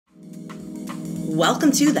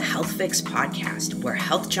Welcome to the Health Fix podcast, where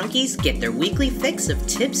health junkies get their weekly fix of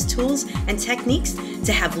tips, tools, and techniques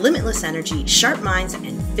to have limitless energy, sharp minds,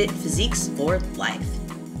 and fit physiques for life.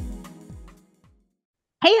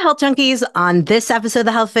 Hey, health junkies. On this episode of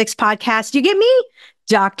the Health Fix podcast, you get me,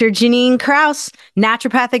 Dr. Janine Kraus,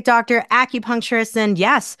 naturopathic doctor, acupuncturist, and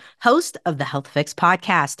yes, host of the Health Fix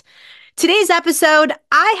podcast. Today's episode,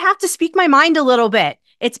 I have to speak my mind a little bit.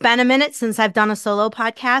 It's been a minute since I've done a solo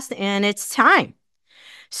podcast, and it's time.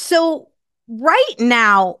 So right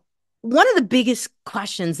now, one of the biggest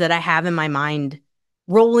questions that I have in my mind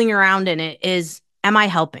rolling around in it is, am I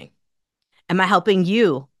helping? Am I helping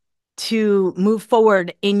you to move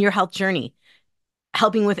forward in your health journey?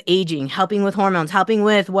 Helping with aging, helping with hormones, helping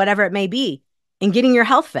with whatever it may be, and getting your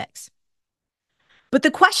health fix. But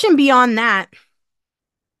the question beyond that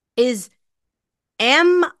is,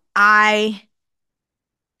 am I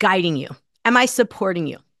guiding you? Am I supporting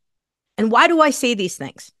you? And why do I say these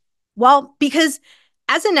things? Well, because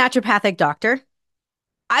as a naturopathic doctor,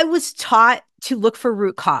 I was taught to look for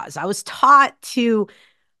root cause. I was taught to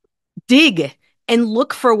dig and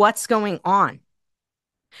look for what's going on.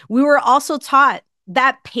 We were also taught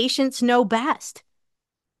that patients know best.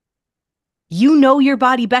 You know your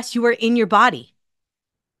body best. You are in your body.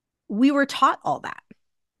 We were taught all that.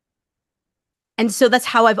 And so that's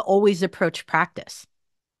how I've always approached practice.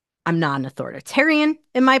 I'm not an authoritarian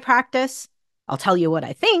in my practice. I'll tell you what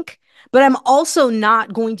I think, but I'm also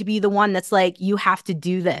not going to be the one that's like, you have to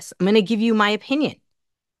do this. I'm going to give you my opinion.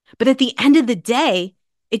 But at the end of the day,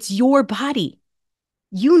 it's your body.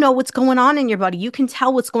 You know what's going on in your body. You can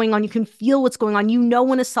tell what's going on. You can feel what's going on. You know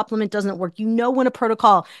when a supplement doesn't work. You know when a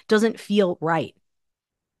protocol doesn't feel right.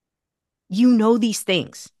 You know these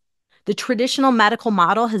things. The traditional medical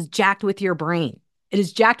model has jacked with your brain. It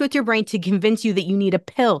is jacked with your brain to convince you that you need a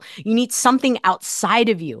pill. You need something outside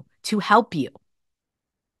of you to help you.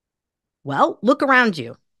 Well, look around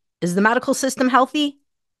you. Is the medical system healthy?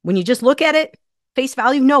 When you just look at it, face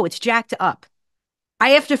value, no, it's jacked up.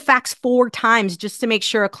 I have to fax 4 times just to make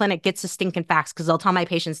sure a clinic gets a stinking fax because I'll tell my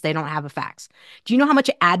patients they don't have a fax. Do you know how much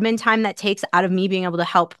admin time that takes out of me being able to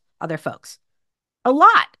help other folks? A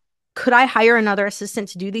lot. Could I hire another assistant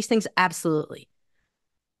to do these things? Absolutely.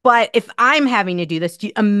 But if I'm having to do this, do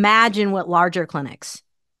you imagine what larger clinics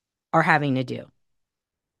are having to do?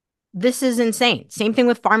 This is insane. Same thing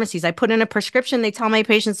with pharmacies. I put in a prescription. They tell my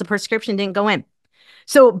patients the prescription didn't go in.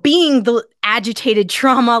 So being the agitated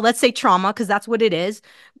trauma, let's say trauma, because that's what it is,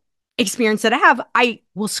 experience that I have, I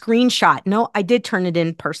will screenshot. No, I did turn it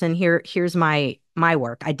in person. Here's my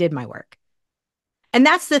work. I did my work. And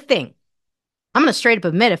that's the thing. I'm going to straight up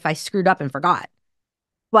admit if I screwed up and forgot.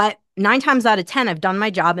 But 9 times out of 10, I've done my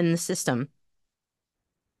job and the system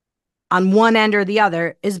on one end or the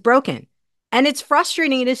other is broken. And it's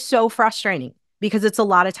frustrating. It is so frustrating because it's a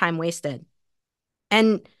lot of time wasted.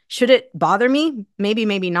 And should it bother me? Maybe,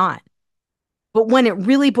 maybe not. But when it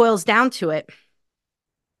really boils down to it,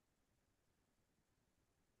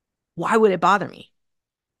 why would it bother me?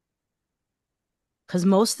 Because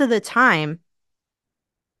most of the time,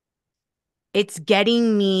 it's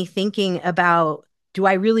getting me thinking about, do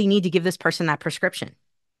I really need to give this person that prescription?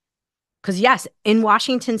 Because yes, in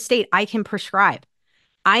Washington State, I can prescribe.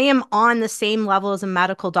 I am on the same level as a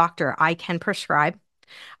medical doctor. I can prescribe.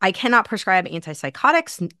 I cannot prescribe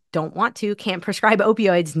antipsychotics. Don't want to. Can't prescribe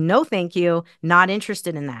opioids. No, thank you. Not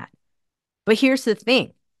interested in that. But here's the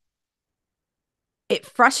thing. It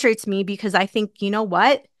frustrates me because I think, you know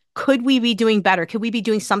what? Could we be doing better? Could we be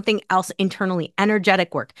doing something else internally?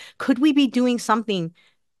 Energetic work. Could we be doing something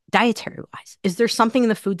dietary-wise? Is there something in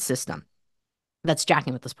the food system that's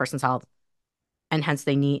jacking with this person's health, and hence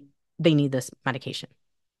they need this medication?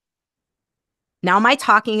 Now, am I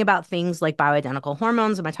talking about things like bioidentical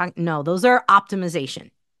hormones? No, those are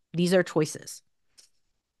optimization. These are choices.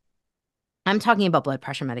 I'm talking about blood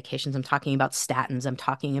pressure medications. I'm talking about statins. I'm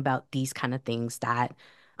talking about these kind of things that,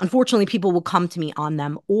 unfortunately, people will come to me on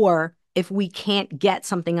them. Or if we can't get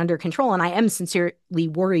something under control, and I am sincerely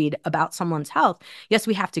worried about someone's health, yes,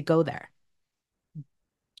 we have to go there.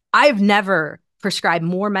 I've never prescribed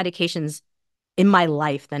more medications in my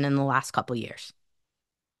life than in the last couple of years.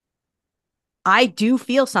 I do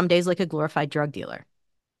feel some days like a glorified drug dealer.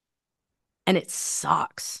 And it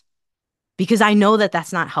sucks because I know that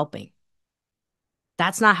that's not helping.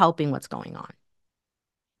 That's not helping what's going on.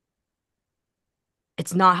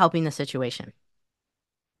 It's not helping the situation.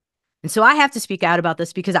 And so I have to speak out about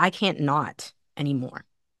this because I can't not anymore.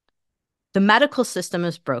 The medical system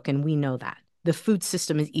is broken. We know that. The food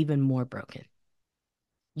system is even more broken.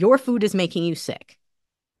 Your food is making you sick.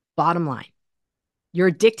 Bottom line. You're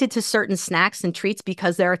addicted to certain snacks and treats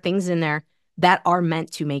because there are things in there that are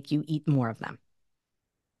meant to make you eat more of them.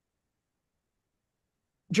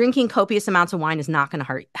 Drinking copious amounts of wine is not going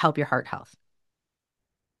to help your heart health.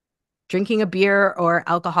 Drinking a beer or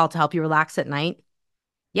alcohol to help you relax at night,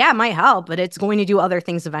 yeah, it might help, but it's going to do other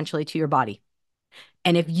things eventually to your body.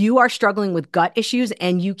 And if you are struggling with gut issues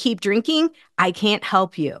and you keep drinking, I can't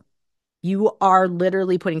help you. You are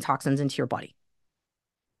literally putting toxins into your body.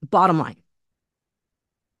 Bottom line.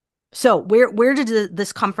 So where did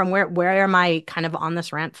this come from? Where am I kind of on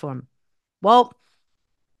this rant from? Well,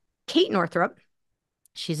 Kate Northrup,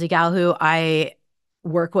 she's a gal who I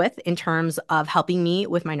work with in terms of helping me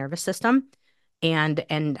with my nervous system and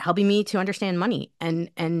helping me to understand money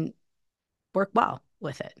and work well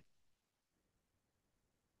with it.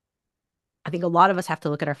 I think a lot of us have to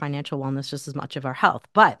look at our financial wellness just as much of our health.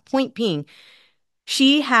 But point being,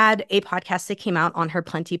 she had a podcast that came out on her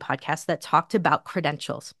Plenty podcast that talked about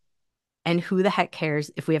credentials. And who the heck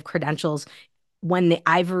cares if we have credentials when the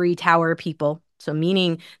ivory tower people, so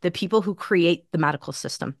meaning the people who create the medical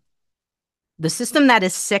system, the system that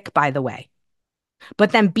is sick, by the way,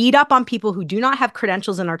 but then beat up on people who do not have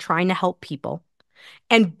credentials and are trying to help people,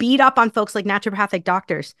 and beat up on folks like naturopathic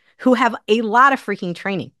doctors who have a lot of freaking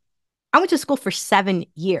training. I went to school for 7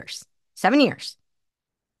 years. 7 years.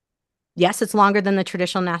 Yes, it's longer than the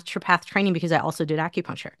traditional naturopath training because I also did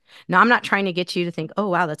acupuncture. Now, I'm not trying to get you to think, oh,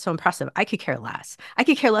 wow, that's so impressive. I could care less. I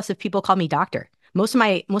could care less if people call me doctor. Most of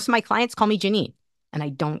my clients call me Janine, and I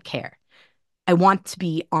don't care. I want to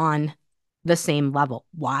be on the same level.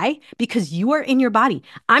 Why? Because you are in your body.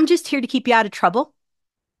 I'm just here to keep you out of trouble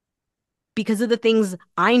because of the things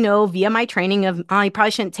I know via my training of, oh, you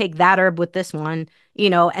probably shouldn't take that herb with this one,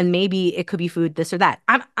 and maybe it could be food, this or that.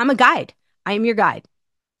 I'm a guide. I am your guide.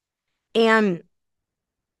 And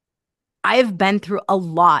I've been through a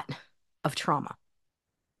lot of trauma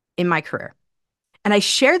in my career. And I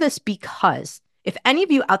share this because if any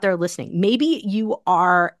of you out there listening, maybe you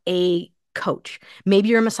are a coach, maybe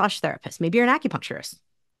you're a massage therapist, maybe you're an acupuncturist,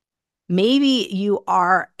 maybe you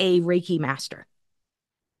are a Reiki master.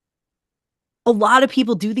 A lot of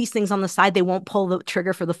people do these things on the side. They won't pull the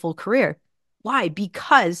trigger for the full career. Why?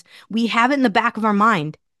 Because we have it in the back of our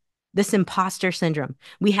mind, this imposter syndrome.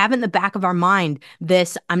 We have it in the back of our mind,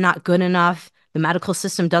 this I'm not good enough. The medical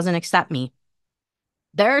system doesn't accept me.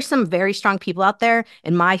 There are some very strong people out there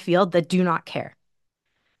in my field that do not care.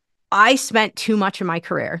 I spent too much of my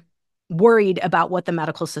career worried about what the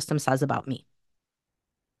medical system says about me.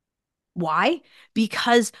 Why?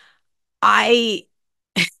 Because I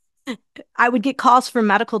would get calls from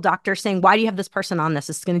medical doctors saying, why do you have this person on this?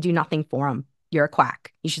 It's going to do nothing for them. You're a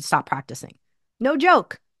quack. You should stop practicing. No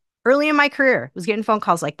joke. Early in my career, I was getting phone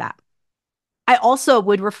calls like that. I also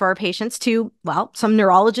would refer patients to, well, some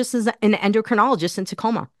neurologists and endocrinologists in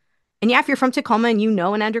Tacoma. And yeah, if you're from Tacoma and you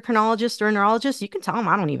know an endocrinologist or a neurologist, you can tell them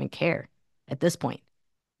I don't even care at this point.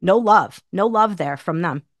 No love there from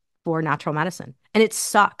them for natural medicine. And it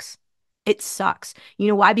sucks. It sucks. You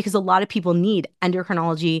know why? Because a lot of people need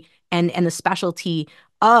endocrinology and the specialty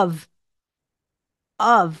of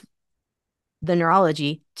the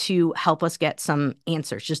neurology to help us get some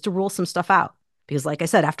answers, just to rule some stuff out. Because like I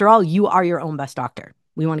said, after all, you are your own best doctor.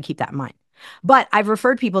 We want to keep that in mind. But I've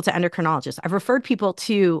referred people to endocrinologists. I've referred people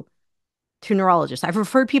to neurologists. I've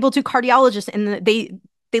referred people to cardiologists, and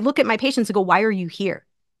they look at my patients and go, why are you here?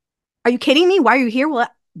 Are you kidding me? Why are you here? Well,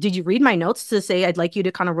 did you read my notes to say I'd like you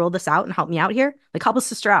to kind of roll this out and help me out here? Like, help a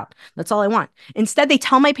sister out. That's all I want. Instead, they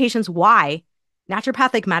tell my patients why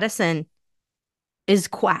naturopathic medicine is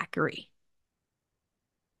quackery.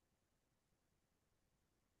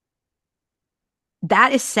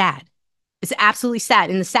 That is sad. It's absolutely sad.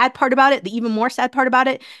 And the sad part about it, the even more sad part about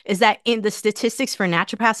it, is that in the statistics for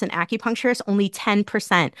naturopaths and acupuncturists, only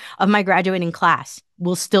 10% of my graduating class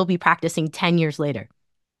will still be practicing 10 years later.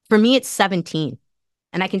 For me, it's 17.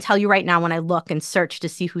 And I can tell you right now, when I look and search to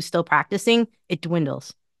see who's still practicing, it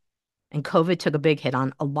dwindles. And COVID took a big hit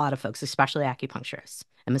on a lot of folks, especially acupuncturists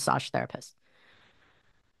and massage therapists.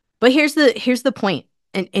 But here's the point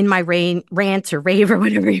in my rant or rave or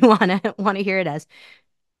whatever you want to hear it as.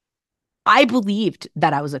 I believed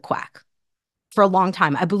that I was a quack for a long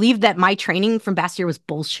time. I believed that my training from Bastyr was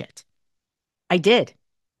bullshit. I did.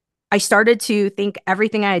 I started to think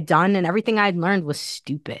everything I had done and everything I had learned was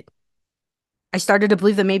stupid. I started to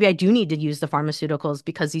believe that maybe I do need to use the pharmaceuticals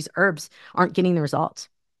because these herbs aren't getting the results.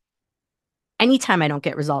 Anytime I don't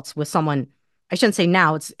get results with someone, I shouldn't say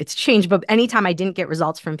now, it's changed, but anytime I didn't get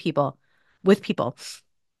results with people,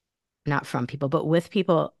 not from people, but with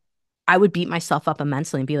people, I would beat myself up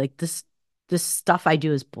immensely and be like, this stuff I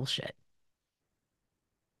do is bullshit.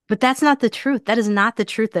 But that's not the truth. That is not the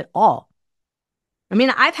truth at all. I mean,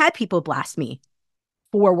 I've had people blast me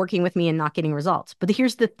for working with me and not getting results. But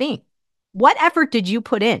here's the thing. What effort did you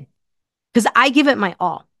put in? Because I give it my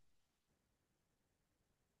all.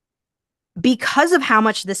 Because of how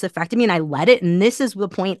much this affected me and I let it, and this is the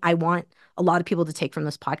point I want a lot of people to take from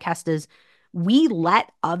this podcast is we let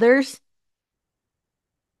others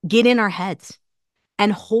get in our heads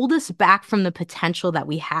and hold us back from the potential that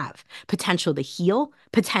we have, potential to heal,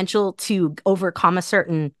 potential to overcome a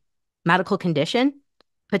certain medical condition,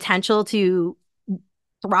 potential to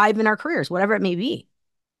thrive in our careers, whatever it may be.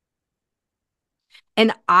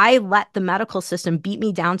 And I let the medical system beat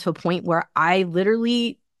me down to a point where I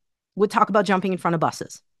literally would talk about jumping in front of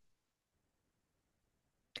buses.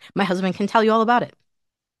 My husband can tell you all about it.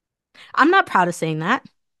 I'm not proud of saying that,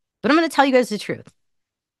 but I'm going to tell you guys the truth.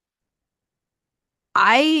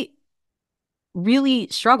 I really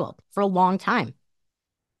struggled for a long time,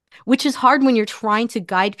 which is hard when you're trying to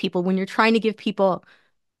guide people, when you're trying to give people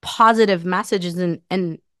positive messages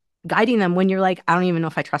and guiding them when you're like, I don't even know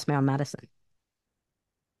if I trust my own medicine,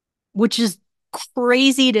 which is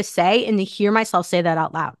crazy to say and to hear myself say that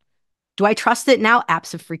out loud. Do I trust it now?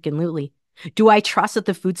 Abso-freaking-lutely. Do I trust that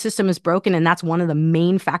the food system is broken and that's one of the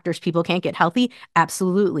main factors people can't get healthy?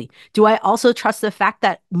 Absolutely. Do I also trust the fact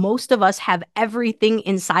that most of us have everything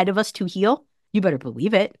inside of us to heal? You better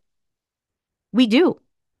believe it. We do.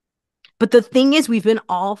 But the thing is, we've been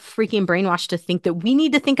all freaking brainwashed to think that we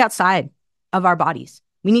need to think outside of our bodies.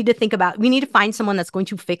 We need to find someone that's going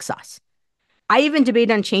to fix us. I even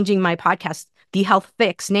debated on changing my podcast, The Health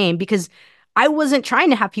Fix name, because I wasn't trying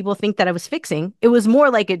to have people think that I was fixing. It was more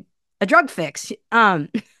like a drug fix.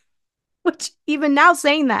 Which even now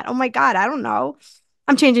saying that, oh my God, I don't know.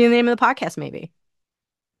 I'm changing the name of the podcast maybe.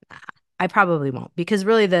 I probably won't, because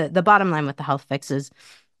really the bottom line with the Health Fix is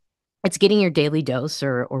it's getting your daily dose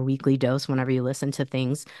or weekly dose whenever you listen to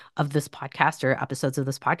things of this podcast or episodes of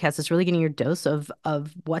this podcast. It's really getting your dose of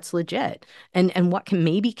what's legit and what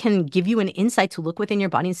can give you an insight to look within your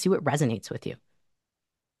body and see what resonates with you.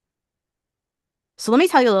 So let me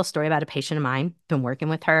tell you a little story about a patient of mine. Been working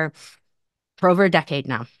with her for over a decade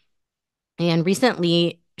now. And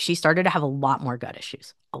recently she started to have a lot more gut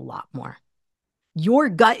issues, a lot more. Your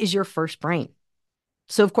gut is your first brain.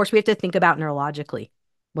 So of course we have to think about neurologically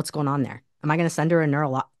what's going on there. Am I going to send her a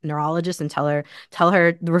neurologist and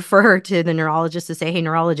refer her to the neurologist to say, hey,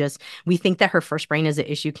 neurologist, we think that her first brain is an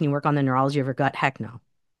issue. Can you work on the neurology of her gut? Heck no.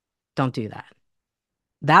 Don't do that.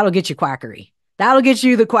 That'll get you quackery. That'll get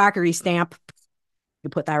you the quackery stamp. You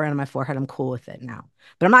put that right on my forehead. I'm cool with it now.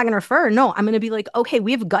 But I'm not going to refer. No, I'm going to be like, okay,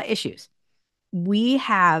 we have gut issues. We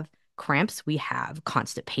have cramps. We have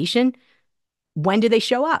constipation. When do they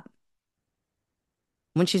show up?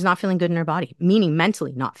 When she's not feeling good in her body, meaning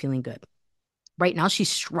mentally not feeling good. Right now, she's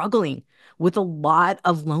struggling with a lot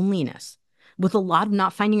of loneliness, with a lot of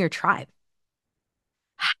not finding her tribe.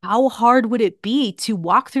 How hard would it be to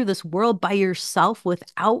walk through this world by yourself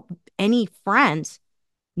without any friends,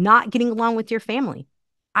 not getting along with your family?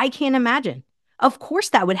 I can't imagine. Of course,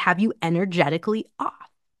 that would have you energetically off.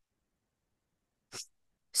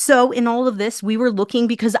 So in all of this, we were looking,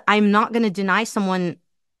 because I'm not going to deny someone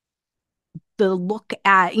the look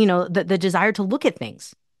at, the desire to look at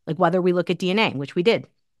things, like whether we look at DNA, which we did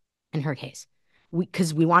in her case,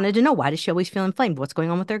 because we wanted to know, why does she always feel inflamed? What's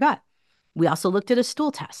going on with her gut? We also looked at a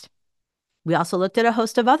stool test. We also looked at a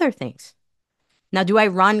host of other things. Now, do I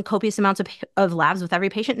run copious amounts of labs with every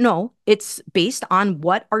patient? No, it's based on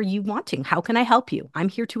what are you wanting? How can I help you? I'm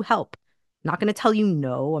here to help. I'm not going to tell you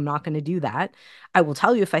no, I'm not going to do that. I will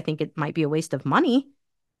tell you if I think it might be a waste of money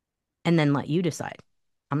and then let you decide.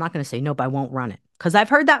 I'm not going to say, nope, I won't run it. Because I've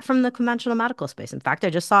heard that from the conventional medical space. In fact, I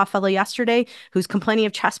just saw a fellow yesterday who's complaining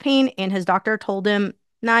of chest pain, and his doctor told him,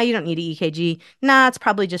 nah, you don't need an EKG. Nah, it's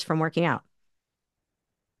probably just from working out.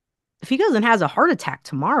 If he goes and has a heart attack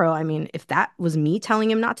tomorrow, I mean, if that was me telling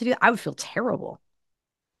him not to do that, I would feel terrible.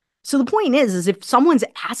 So the point is if someone's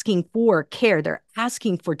asking for care, they're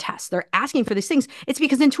asking for tests, they're asking for these things, it's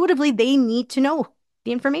because intuitively they need to know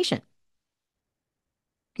the information.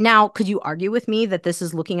 Now, could you argue with me that this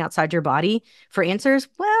is looking outside your body for answers?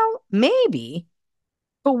 Well, maybe.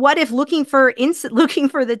 But what if looking for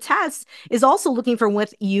the test is also looking for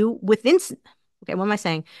with you within? Okay, what am I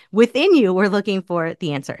saying? Within you, we're looking for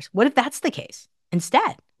the answers. What if that's the case?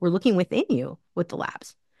 Instead, we're looking within you with the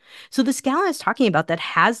labs. So this gal I was talking about that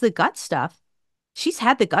has the gut stuff, she's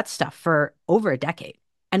had the gut stuff for over a decade.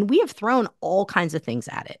 And we have thrown all kinds of things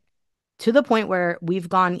at it, to the point where we've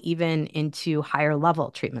gone even into higher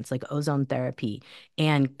level treatments like ozone therapy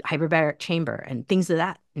and hyperbaric chamber and things of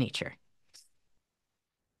that nature.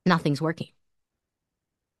 Nothing's working.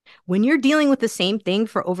 When you're dealing with the same thing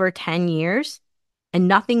for over 10 years, and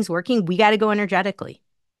nothing's working, we got to go energetically.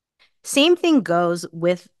 Same thing goes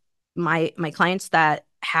with my clients that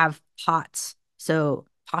have POTS. So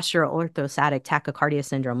postural orthostatic tachycardia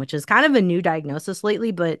syndrome, which is kind of a new diagnosis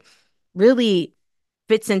lately, but really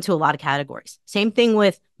fits into a lot of categories. Same thing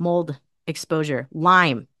with mold exposure,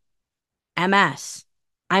 Lyme, MS.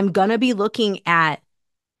 I'm going to be looking at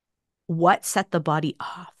what set the body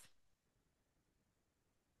off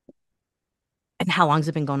and how long has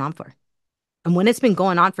it been going on for. And when it's been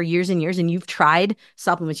going on for years and years and you've tried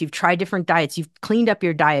supplements, you've tried different diets, you've cleaned up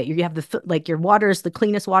your diet, you have like your water is the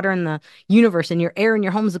cleanest water in the universe and your air in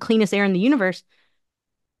your home is the cleanest air in the universe.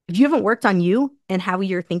 If you haven't worked on you and how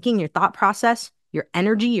you're thinking, your thought process, your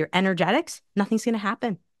energy, your energetics, nothing's going to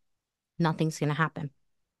happen. Nothing's going to happen.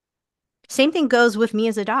 Same thing goes with me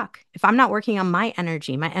as a doc. If I'm not working on my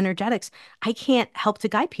energy, my energetics, I can't help to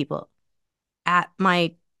guide people at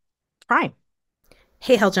my prime.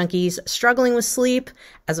 Hey, health junkies, struggling with sleep?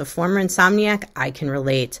 As a former insomniac, I can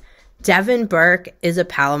relate. Devin Burke is a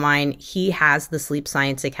pal of mine. He has the Sleep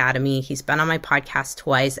Science Academy. He's been on my podcast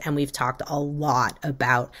twice, and we've talked a lot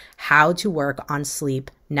about how to work on sleep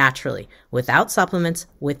naturally, without supplements,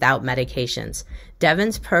 without medications.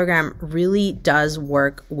 Devin's program really does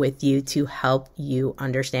work with you to help you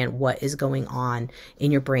understand what is going on in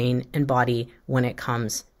your brain and body when it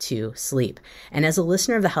comes to sleep. And as a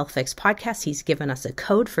listener of the Health Fix podcast, he's given us a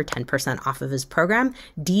code for 10% off of his program,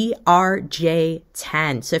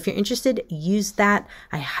 DRJ10. So if you're interested, use that.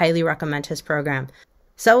 I highly recommend his program.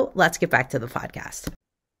 So let's get back to the podcast.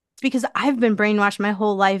 It's because I've been brainwashed my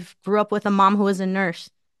whole life, grew up with a mom who was a nurse,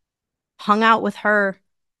 hung out with her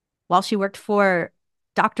while she worked for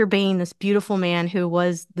Dr. Bain, this beautiful man who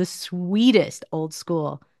was the sweetest old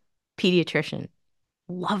school pediatrician.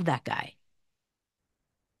 Love that guy.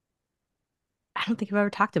 I don't think I've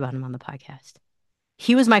ever talked about him on the podcast.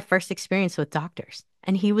 He was my first experience with doctors.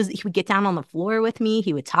 And he would get down on the floor with me.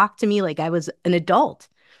 He would talk to me like I was an adult.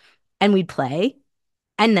 And we'd play.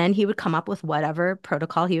 And then he would come up with whatever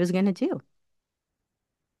protocol he was going to do.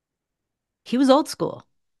 He was old school.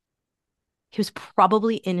 He was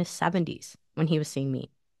probably in his 70s when he was seeing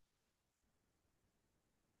me.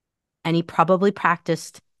 And he probably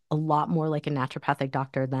practiced a lot more like a naturopathic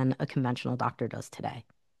doctor than a conventional doctor does today.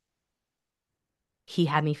 He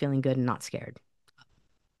had me feeling good and not scared.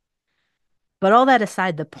 But all that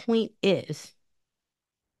aside, the point is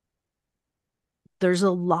there's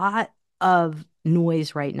a lot of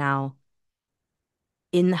noise right now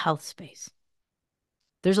in the health space.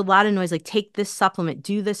 There's a lot of noise like take this supplement,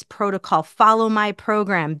 do this protocol, follow my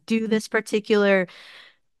program, do this particular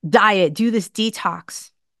diet, do this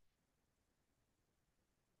detox.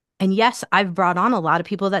 And yes, I've brought on a lot of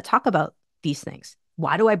people that talk about these things.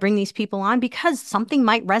 Why do I bring these people on? Because something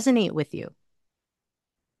might resonate with you.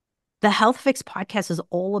 The Health Fix podcast is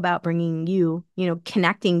all about bringing you,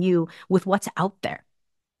 connecting you with what's out there.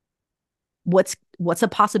 What's a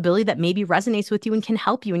possibility that maybe resonates with you and can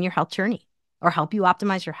help you in your health journey or help you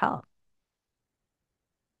optimize your health.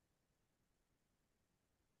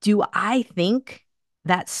 Do I think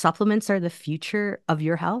that supplements are the future of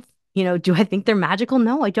your health? Do I think they're magical?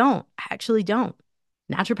 No, I don't. I actually don't.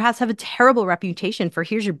 Naturopaths have a terrible reputation for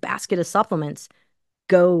here's your basket of supplements.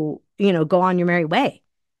 Go on your merry way.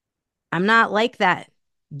 I'm not like that.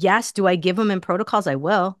 Yes, do I give them in protocols? I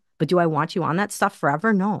will. But do I want you on that stuff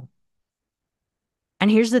forever? No.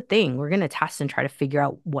 And here's the thing. We're going to test and try to figure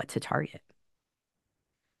out what to target.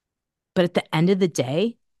 But at the end of the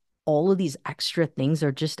day, all of these extra things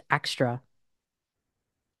are just extra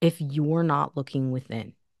if you're not looking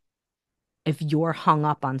within, if you're hung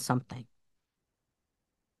up on something.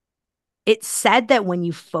 It's said that when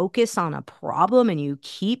you focus on a problem and you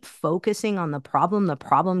keep focusing on the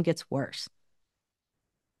problem gets worse.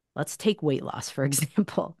 Let's take weight loss, for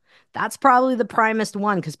example. That's probably the primest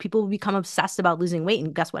one because people will become obsessed about losing weight.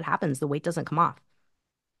 And guess what happens? The weight doesn't come off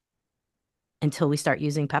until we start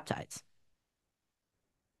using peptides.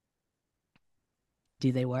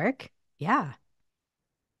 Do they work? Yeah.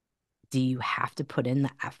 Do you have to put in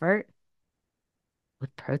the effort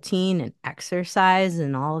with protein and exercise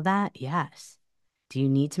and all of that? Yes. Do you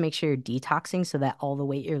need to make sure you're detoxing so that all the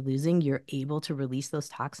weight you're losing, you're able to release those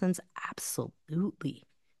toxins? Absolutely.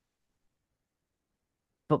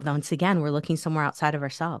 But once again, we're looking somewhere outside of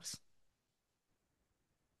ourselves.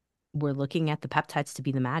 We're looking at the peptides to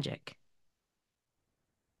be the magic.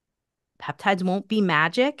 Peptides won't be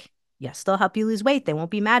magic. Yes, they'll help you lose weight. They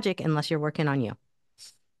won't be magic unless you're working on you.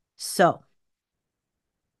 So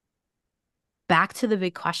back to the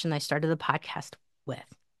big question I started the podcast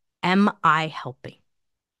with. Am I helping?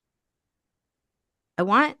 I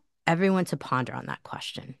want everyone to ponder on that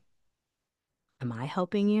question. Am I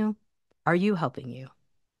helping you? Are you helping you?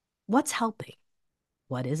 What's helping?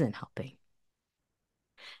 What isn't helping?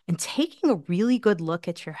 And taking a really good look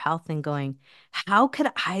at your health and going, how could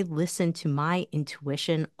I listen to my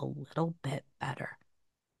intuition a little bit better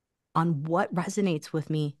on what resonates with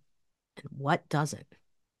me and what doesn't?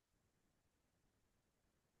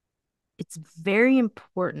 It's very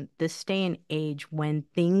important this day and age when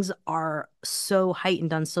things are so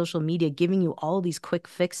heightened on social media, giving you all these quick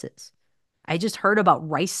fixes. I just heard about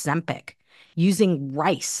rice Zempic, using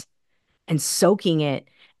rice and soaking it,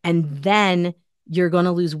 and then you're going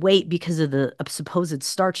to lose weight because of the supposed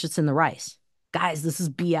starch that's in the rice. Guys, this is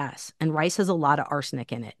BS. And rice has a lot of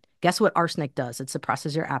arsenic in it. Guess what arsenic does? It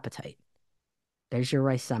suppresses your appetite. There's your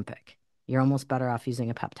rice Zempic. You're almost better off using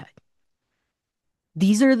a peptide.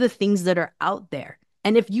 These are the things that are out there.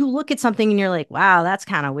 And if you look at something and you're like, wow, that's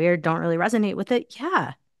kind of weird, don't really resonate with it.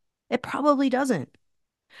 Yeah, it probably doesn't.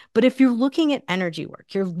 But if you're looking at energy work,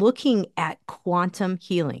 you're looking at quantum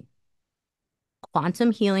healing.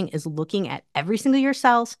 Quantum healing is looking at every single of your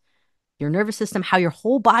cells, your nervous system, how your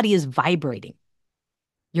whole body is vibrating,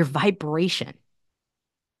 your vibration.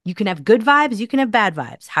 You can have good vibes, you can have bad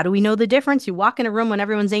vibes. How do we know the difference? You walk in a room when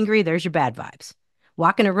everyone's angry, there's your bad vibes.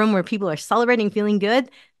 Walk in a room where people are celebrating, feeling good,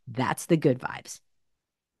 that's the good vibes.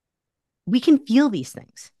 We can feel these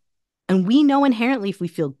things. And we know inherently if we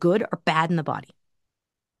feel good or bad in the body.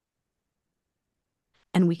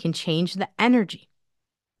 And we can change the energy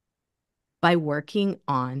by working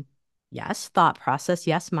on, yes, thought process,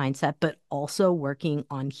 yes, mindset, but also working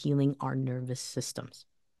on healing our nervous systems.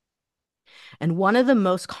 And one of the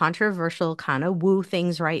most controversial kind of woo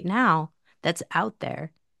things right now that's out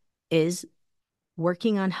there is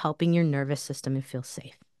working on helping your nervous system to feel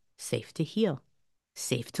safe, safe to heal,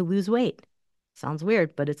 safe to lose weight. Sounds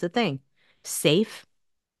weird, but it's a thing. Safe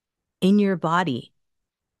in your body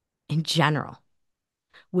in general.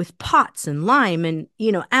 With POTS and Lyme and,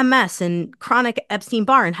 MS and chronic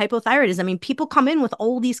Epstein-Barr and hypothyroidism. I mean, people come in with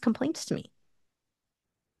all these complaints to me.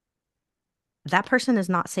 That person is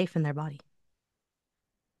not safe in their body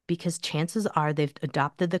because chances are they've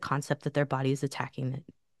adopted the concept that their body is attacking it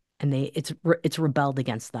and it's rebelled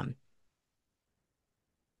against them.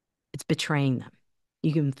 It's betraying them.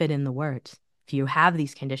 You can fit in the words. If you have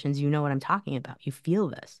these conditions, you know what I'm talking about. You feel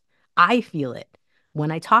this. I feel it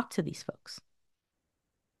when I talk to these folks.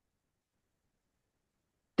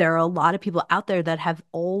 There are a lot of people out there that have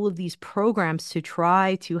all of these programs to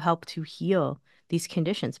try to help to heal these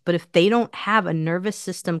conditions. But if they don't have a nervous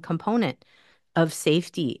system component of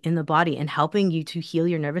safety in the body and helping you to heal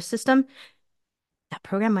your nervous system, that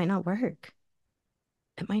program might not work.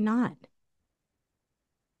 It might not.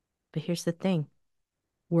 But here's the thing.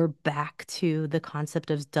 We're back to the concept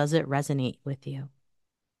of, does it resonate with you?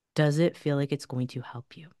 Does it feel like it's going to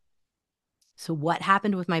help you? So what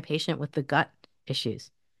happened with my patient with the gut issues?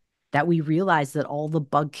 That we realized that all the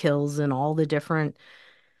bug kills and all the different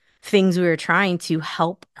things we were trying to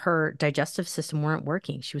help her digestive system weren't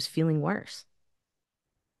working. She was feeling worse.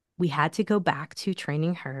 We had to go back to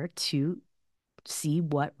training her to see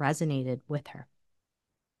what resonated with her.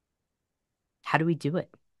 How do we do it?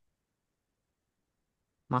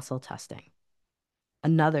 Muscle testing.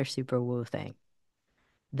 Another super woo thing.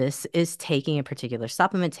 This is taking a particular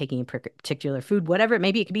supplement, taking a particular food, whatever it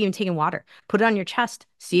may be. It could be even taking water. Put it on your chest.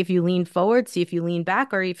 See if you lean forward, see if you lean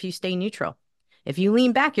back, or if you stay neutral. If you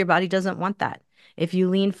lean back, your body doesn't want that. If you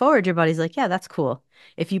lean forward, your body's like, yeah, that's cool.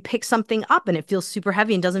 If you pick something up and it feels super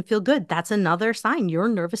heavy and doesn't feel good, that's another sign. Your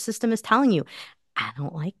nervous system is telling you, I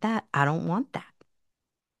don't like that. I don't want that.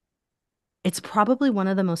 It's probably one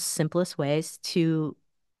of the most simplest ways to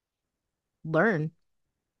learn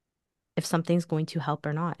if something's going to help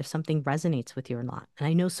or not, if something resonates with you or not. And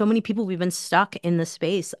I know so many people, we've been stuck in the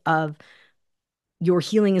space of your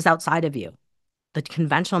healing is outside of you. The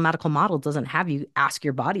conventional medical model doesn't have you ask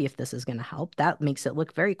your body if this is going to help. That makes it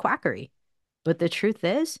look very quackery. But the truth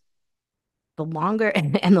is, the longer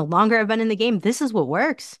and the longer I've been in the game, this is what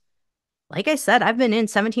works. Like I said, I've been in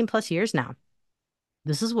 17 plus years now.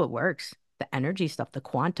 This is what works. The energy stuff, the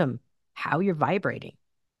quantum, how you're vibrating.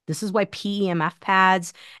 This is why PEMF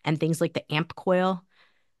pads and things like the AMP coil.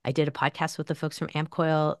 I did a podcast with the folks from AMP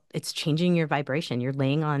coil. It's changing your vibration. You're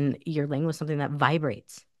laying with something that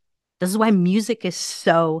vibrates. This is why music is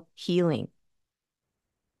so healing.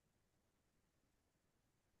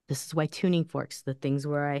 This is why tuning forks, the things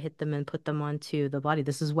where I hit them and put them onto the body.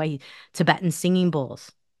 This is why Tibetan singing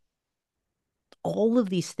bowls. All of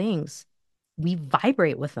these things, we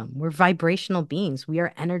vibrate with them. We're vibrational beings. We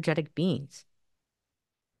are energetic beings.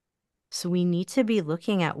 So we need to be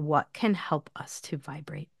looking at what can help us to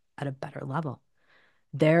vibrate at a better level.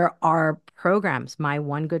 There are programs. My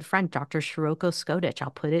one good friend, Dr. Shiroko Skodich,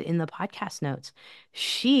 I'll put it in the podcast notes.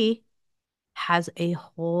 She has a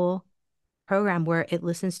whole program where it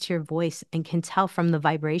listens to your voice and can tell from the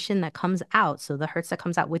vibration that comes out. So the hertz that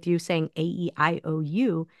comes out with you saying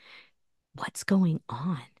AEIOU, what's going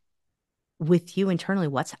on with you internally,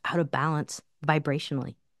 what's out of balance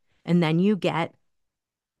vibrationally. And then you get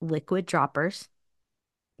liquid droppers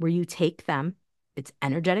where you take them. It's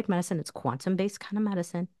energetic medicine, it's quantum based kind of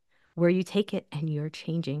medicine where you take it and you're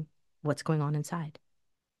changing what's going on inside.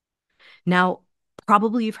 Now,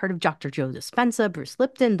 probably you've heard of Dr. Joe Dispenza, Bruce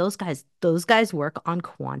Lipton, those guys work on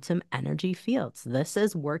quantum energy fields. This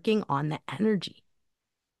is working on the energy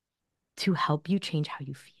to help you change how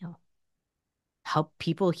you feel, help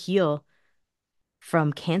people heal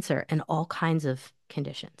from cancer and all kinds of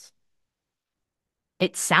conditions.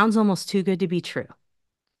 It sounds almost too good to be true.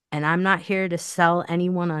 And I'm not here to sell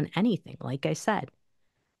anyone on anything. Like I said,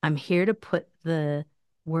 I'm here to put the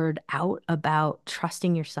word out about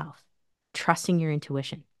trusting yourself, trusting your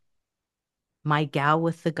intuition. My gal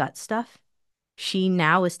with the gut stuff, she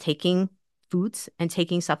now is taking foods and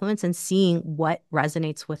taking supplements and seeing what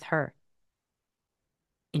resonates with her.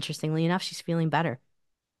 Interestingly enough, she's feeling better.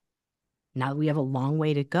 Now we have a long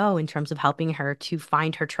way to go in terms of helping her to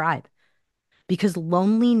find her tribe because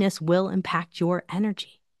loneliness will impact your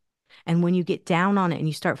energy. And when you get down on it and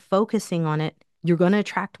you start focusing on it, you're going to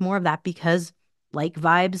attract more of that because like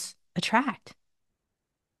vibes attract.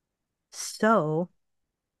 So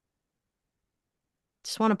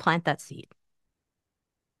just want to plant that seed.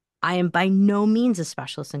 I am by no means a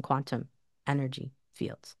specialist in quantum energy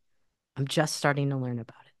fields. I'm just starting to learn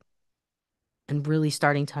about it and really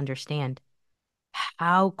starting to understand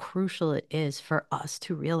how crucial it is for us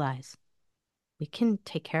to realize we can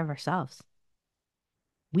take care of ourselves.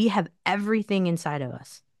 We have everything inside of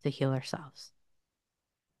us to heal ourselves,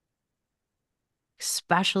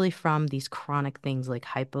 especially from these chronic things like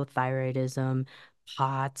hypothyroidism,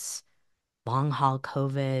 POTS, long haul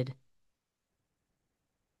COVID,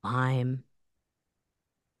 Lyme.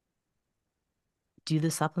 Do the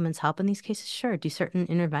supplements help in these cases? Sure. Do certain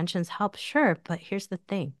interventions help? Sure. But here's the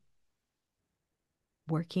thing.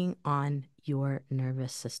 Working on your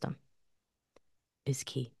nervous system is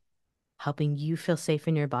key. Helping you feel safe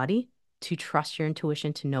in your body, to trust your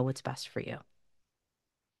intuition, to know what's best for you.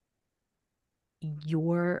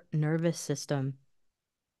 Your nervous system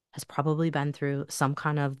has probably been through some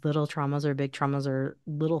kind of little traumas or big traumas or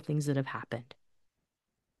little things that have happened.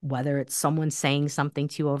 Whether it's someone saying something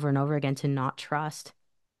to you over and over again to not trust,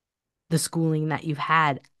 the schooling that you've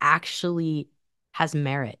had actually has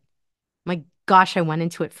merit. My gosh, I went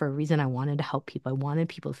into it for a reason. I wanted to help people. I wanted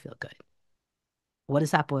people to feel good. What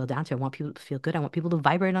does that boil down to? I want people to feel good. I want people to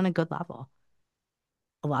vibrate on a good level.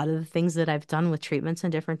 A lot of the things that I've done with treatments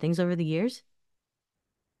and different things over the years,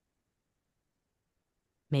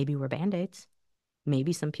 maybe were band-aids.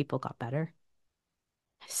 Maybe some people got better.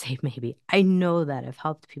 I say maybe. I know that I've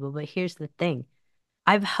helped people, but here's the thing.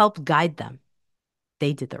 I've helped guide them.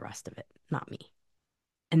 They did the rest of it, not me.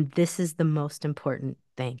 And this is the most important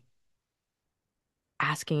thing.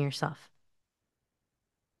 Asking yourself,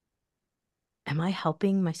 am I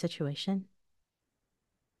helping my situation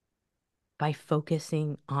by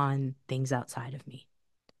focusing on things outside of me?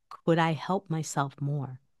 Could I help myself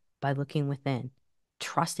more by looking within,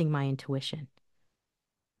 trusting my intuition?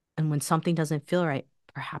 And when something doesn't feel right,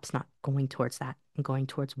 perhaps not going towards that and going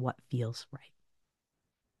towards what feels right.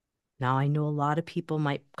 Now, I know a lot of people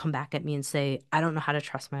might come back at me and say, I don't know how to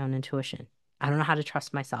trust my own intuition. I don't know how to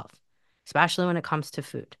trust myself, especially when it comes to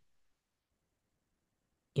food.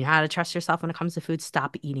 You know how to trust yourself when it comes to food?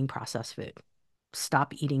 Stop eating processed food.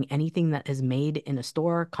 Stop eating anything that is made in a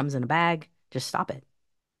store, comes in a bag. Just stop it.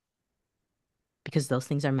 Because those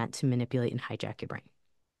things are meant to manipulate and hijack your brain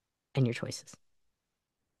and your choices.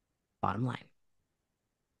 Bottom line.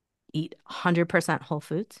 Eat 100% whole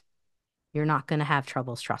foods. You're not going to have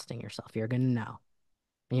troubles trusting yourself. You're going to know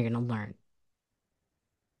and you're going to learn.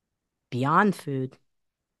 Beyond food,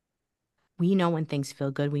 we know when things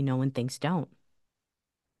feel good. We know when things don't.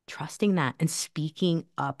 Trusting that and speaking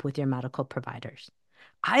up with your medical providers.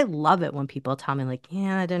 I love it when people tell me like,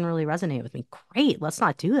 yeah, that didn't really resonate with me. Great. Let's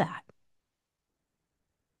not do that.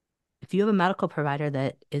 If you have a medical provider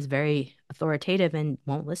that is very authoritative and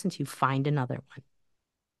won't listen to you, find another one.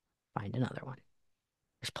 Find another one.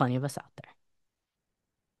 There's plenty of us out there.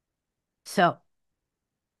 So,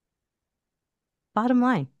 bottom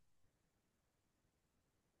line,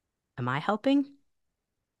 am I helping?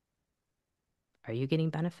 Are you getting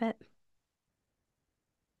benefit?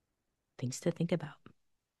 Things to think about.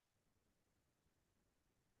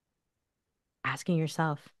 asking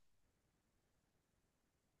yourself,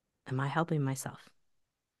 am I helping myself?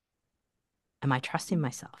 Am I trusting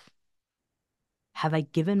myself? Have I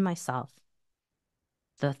given myself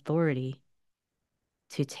the authority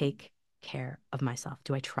to take care of myself?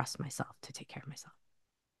 Do I trust myself to take care of myself?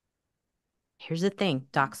 Here's the thing,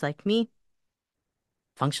 docs like me,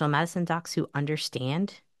 functional medicine docs who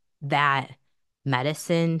understand that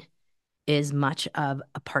medicine is much of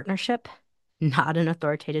a partnership, not an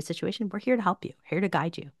authoritative situation. We're here to help you, here to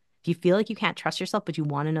guide you. If you feel like you can't trust yourself, but you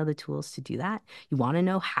want to know the tools to do that, you want to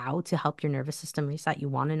know how to help your nervous system reset, you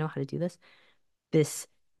want to know how to do this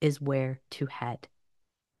is where to head.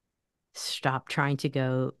 Stop trying to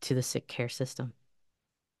go to the sick care system.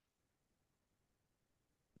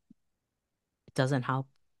 It doesn't help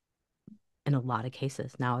in a lot of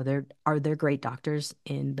cases. Now, are there great doctors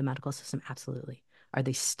in the medical system? Absolutely. Are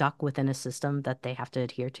they stuck within a system that they have to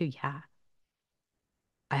adhere to? Yeah.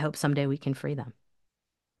 I hope someday we can free them.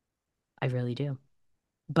 I really do.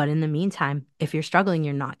 But in the meantime, if you're struggling,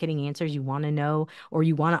 you're not getting answers you want to know, or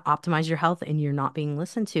you want to optimize your health and you're not being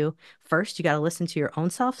listened to, first, you got to listen to your own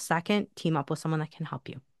self. Second, team up with someone that can help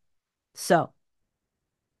you. So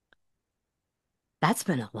that's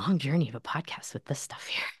been a long journey of a podcast with this stuff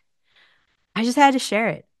here. I just had to share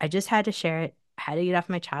it. I just had to share it. I had to get off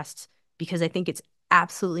my chest because I think it's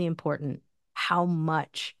absolutely important how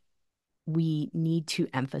much we need to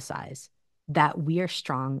emphasize that we are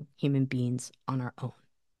strong human beings on our own,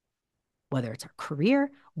 whether it's our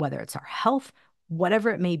career, whether it's our health, whatever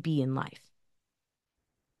it may be in life.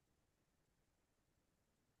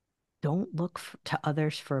 Don't look to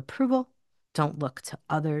others for approval. Don't look to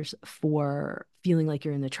others for feeling like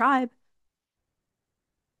you're in the tribe.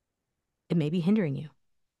 It may be hindering you.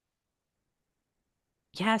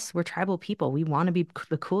 Yes, we're tribal people. We want to be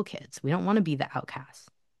the cool kids. We don't want to be the outcasts.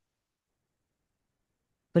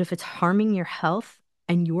 But if it's harming your health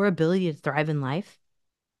and your ability to thrive in life,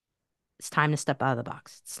 it's time to step out of the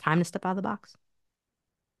box. It's time to step out of the box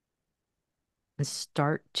and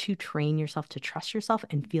start to train yourself to trust yourself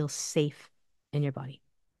and feel safe in your body.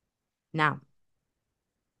 Now,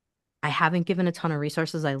 I haven't given a ton of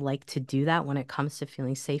resources. I like to do that when it comes to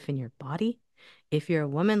feeling safe in your body. If you're a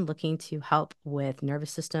woman looking to help with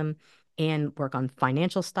nervous system and work on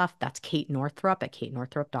financial stuff, that's Kate Northrup at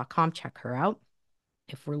katenorthrup.com. Check her out.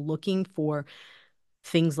 If we're looking for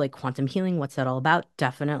things like quantum healing, what's that all about?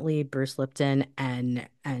 Definitely Bruce Lipton and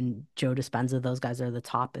Joe Dispenza. Those guys are the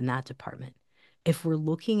top in that department. If we're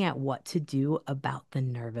looking at what to do about the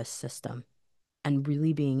nervous system and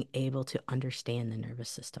really being able to understand the nervous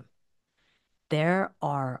system, there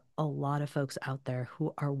are a lot of folks out there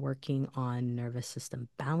who are working on nervous system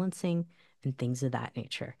balancing and things of that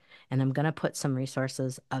nature. And I'm going to put some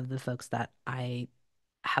resources of the folks that I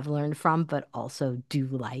have learned from, but also do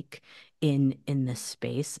like in this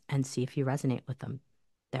space, and see if you resonate with them.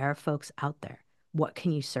 There are folks out there. What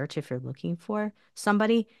can you search if you're looking for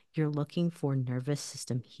somebody? You're looking for nervous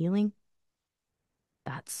system healing.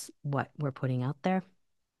 That's what we're putting out there.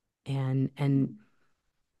 And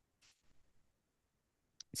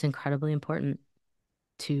it's incredibly important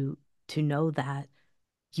to know that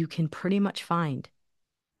you can pretty much find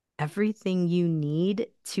everything you need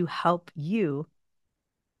to help you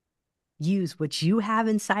use what you have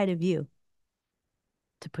inside of you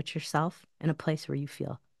to put yourself in a place where you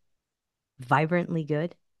feel vibrantly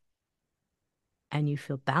good and you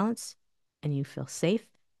feel balanced and you feel safe,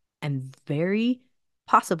 and very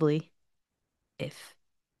possibly, if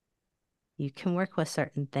you can work with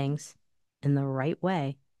certain things in the right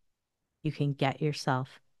way, you can get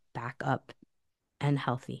yourself back up and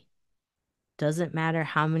healthy. Doesn't matter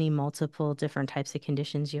how many multiple different types of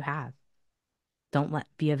conditions you have. Don't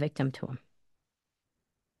be a victim to them.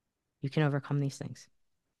 You can overcome these things.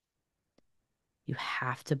 You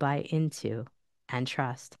have to buy into and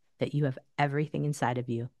trust that you have everything inside of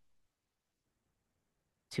you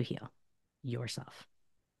to heal yourself.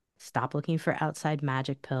 Stop looking for outside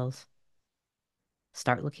magic pills.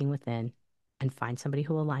 Start looking within and find somebody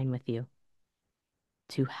who will align with you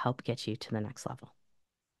to help get you to the next level.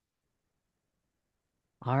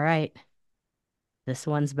 All right. This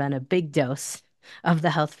one's been a big dose of the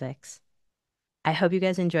Health Fix. I hope you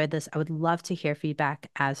guys enjoyed this. I would love to hear feedback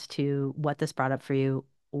as to what this brought up for you,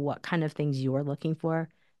 what kind of things you're looking for.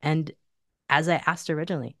 And as I asked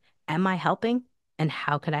originally, am I helping? And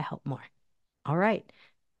how could I help more? All right.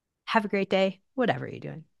 Have a great day, whatever you're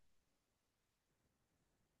doing.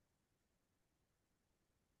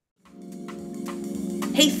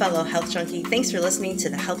 Hey, fellow health junkie, thanks for listening to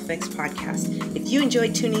the Health Fix podcast. If you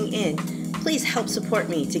enjoyed tuning in, please help support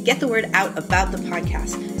me to get the word out about the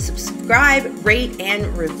podcast. Subscribe, rate,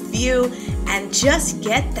 and review, and just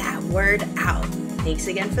get that word out. Thanks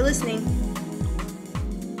again for listening.